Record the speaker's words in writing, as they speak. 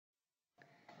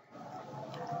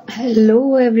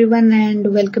Hello everyone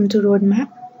and welcome to Roadmap.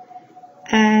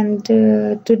 And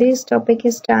today's topic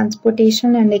is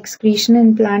transportation and excretion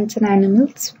in plants and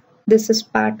animals. This is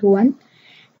part 1.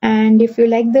 And if you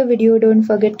like the video, don't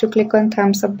forget to click on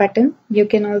thumbs up button. You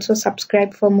can also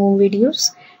subscribe for more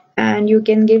videos and you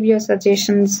can give your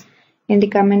suggestions in the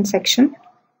comment section.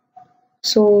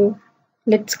 So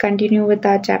let's continue with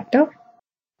our chapter.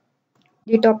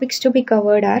 The topics to be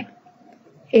covered are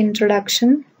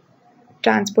introduction,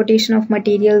 transportation of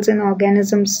materials and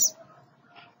organisms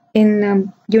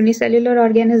in unicellular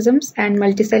organisms and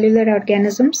multicellular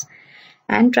organisms,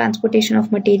 and transportation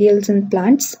of materials in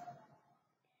plants,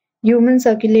 human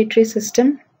circulatory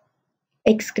system,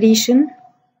 excretion,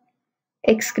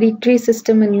 excretory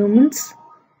system in humans,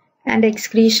 and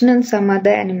excretion in some other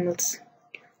animals.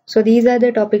 So these are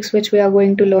the topics which we are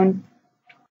going to learn.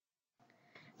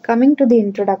 Coming to the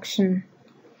introduction,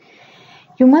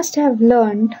 you must have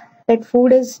learned that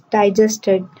food is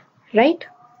digested, right?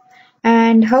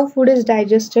 And how food is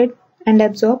digested and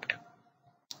absorbed?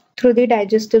 Through the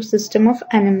digestive system of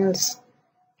animals.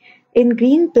 In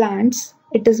green plants,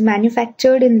 it is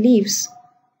manufactured in leaves,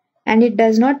 and it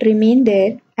does not remain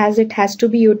there as it has to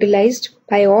be utilized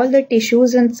by all the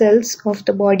tissues and cells of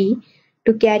the body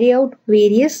to carry out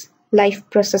various life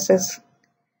processes.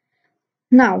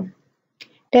 Now,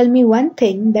 tell me one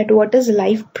thing, that what is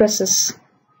life process?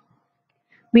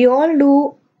 We all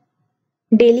do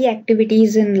daily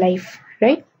activities in life,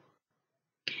 right?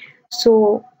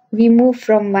 So we move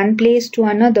from one place to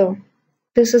another.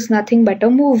 This is nothing but a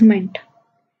movement.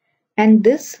 And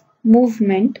this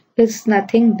movement is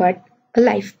nothing but a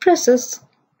life process.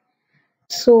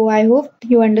 So I hope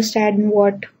you understood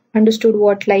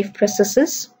what life process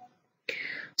is.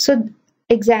 So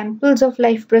examples of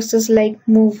life process like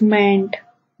movement,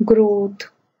 growth,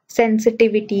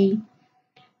 sensitivity,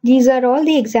 these are all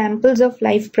the examples of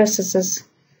life processes.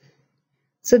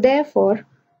 So therefore,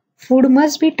 food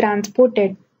must be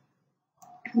transported,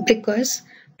 because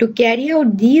to carry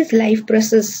out these life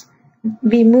processes,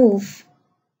 we move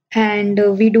and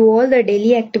we do all the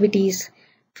daily activities.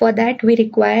 For that we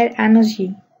require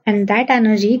energy, and that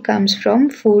energy comes from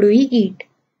food we eat.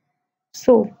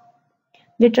 So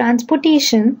the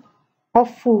transportation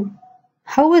of food,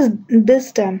 how is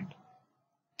this done?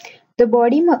 The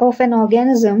body of an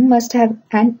organism must have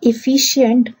an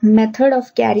efficient method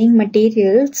of carrying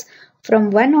materials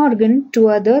from one organ to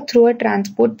other through a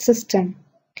transport system.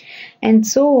 And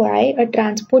so why a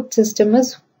transport system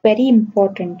is very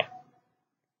important.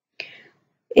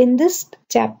 In this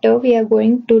chapter, we are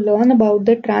going to learn about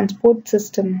the transport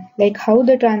system, like how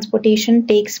the transportation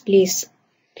takes place.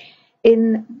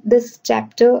 In this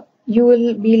chapter, you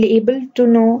will be able to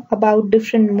know about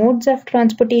different modes of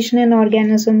transportation in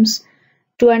organisms,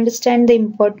 to understand the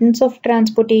importance of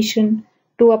transportation,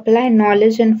 to apply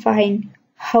knowledge and find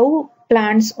how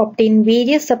plants obtain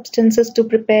various substances to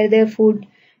prepare their food,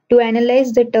 to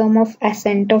analyze the term of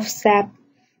ascent of sap,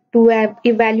 to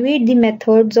evaluate the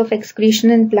methods of excretion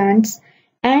in plants,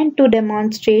 and to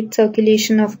demonstrate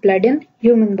circulation of blood in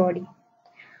human body.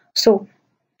 So,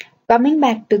 coming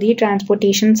back to the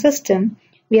transportation system,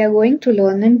 we are going to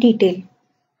learn in detail.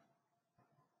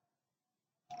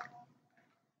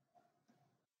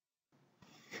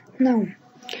 Now,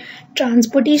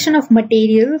 transportation of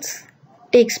materials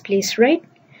takes place, right?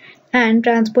 And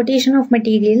transportation of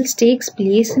materials takes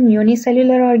place in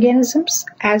unicellular organisms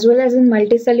as well as in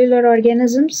multicellular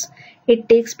organisms. It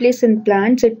takes place in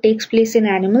plants, it takes place in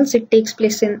animals, it takes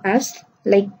place in us,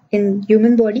 like in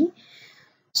human body.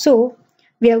 So,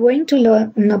 we are going to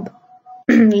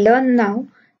learn now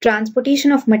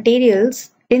transportation of materials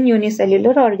in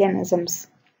unicellular organisms.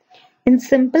 In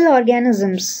simple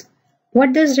organisms,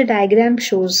 what does the diagram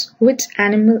shows? Which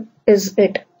animal is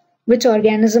it? Which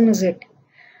organism is it?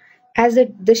 As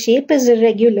the shape is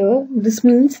irregular, this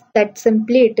means that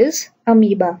simply it is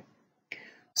amoeba.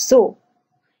 So,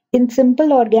 in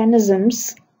simple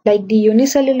organisms like the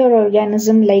unicellular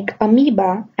organism like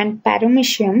amoeba and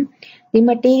paramecium, the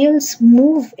materials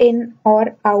move in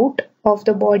or out of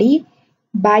the body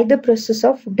by the process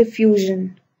of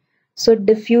diffusion. So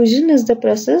diffusion is the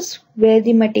process where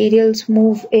the materials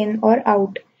move in or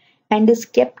out and is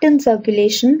kept in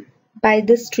circulation by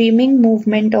the streaming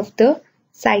movement of the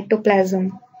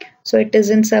cytoplasm. So it is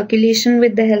in circulation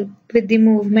with the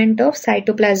movement of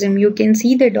cytoplasm. You can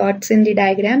see the dots in the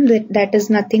diagram, that is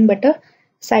nothing but a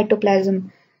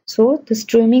cytoplasm. So the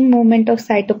streaming movement of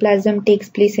cytoplasm takes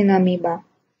place in amoeba.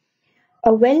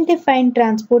 A well-defined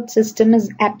transport system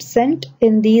is absent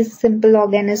in these simple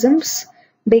organisms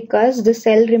because the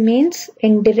cell remains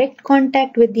in direct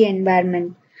contact with the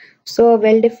environment. So a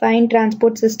well-defined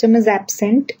transport system is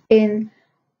absent in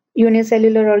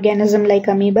unicellular organism like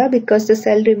amoeba because the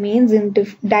cell remains in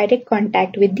direct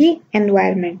contact with the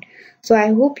environment. So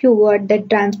I hope you got that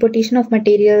transportation of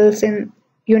materials in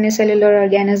unicellular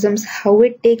organisms, how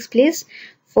it takes place.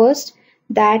 First,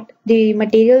 that the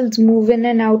materials move in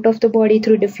and out of the body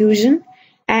through diffusion,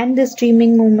 and the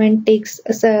streaming movement takes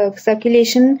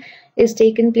circulation is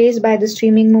taken place by the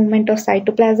streaming movement of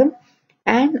cytoplasm,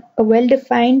 and a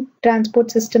well-defined transport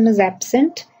system is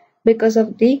absent because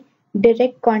of the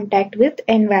direct contact with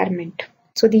environment.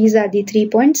 So these are the 3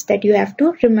 points that you have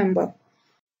to remember.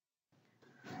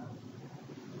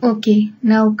 Okay,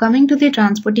 now coming to the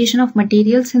transportation of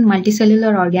materials in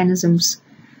multicellular organisms.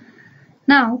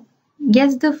 Now,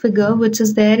 guess the figure which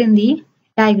is there in the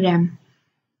diagram.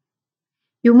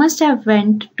 You must have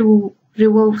went to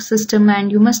river system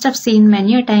and you must have seen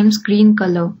many a times green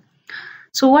color.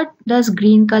 So what does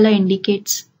green color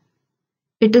indicates?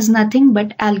 It is nothing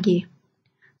but algae.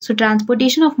 So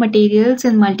transportation of materials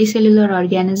in multicellular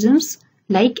organisms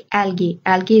like algae.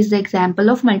 Algae is the example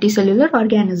of multicellular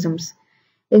organisms.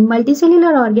 In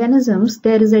multicellular organisms,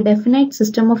 there is a definite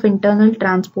system of internal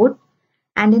transport,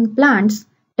 and in plants,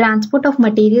 transport of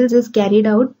materials is carried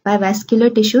out by vascular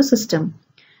tissue system.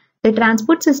 The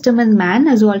transport system in man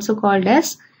is also called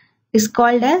as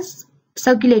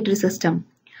circulatory system.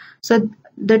 So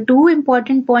the two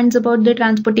important points about the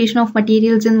transportation of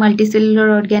materials in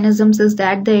multicellular organisms is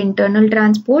that the internal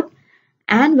transport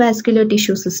and vascular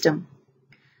tissue system.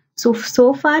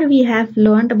 So far we have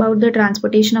learned about the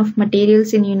transportation of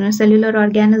materials in unicellular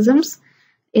organisms.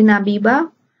 In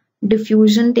amoeba,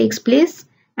 diffusion takes place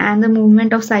and the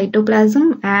movement of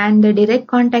cytoplasm and the direct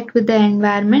contact with the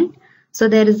environment. So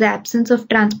there is the absence of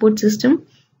transport system,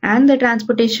 and the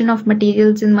transportation of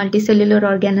materials in multicellular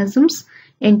organisms,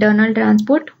 internal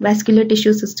transport, vascular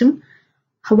tissue system.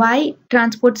 Why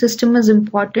transport system is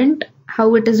important,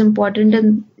 how it is important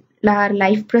in our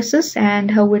life process and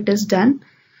how it is done.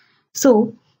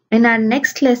 So in our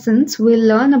next lessons, we'll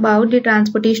learn about the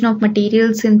transportation of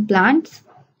materials in plants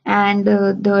and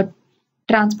the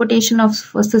transportation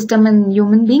of a system in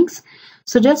human beings.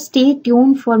 So just stay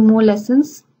tuned for more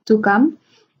lessons to come,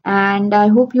 and I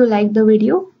hope you liked the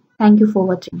video. Thank you for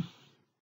watching.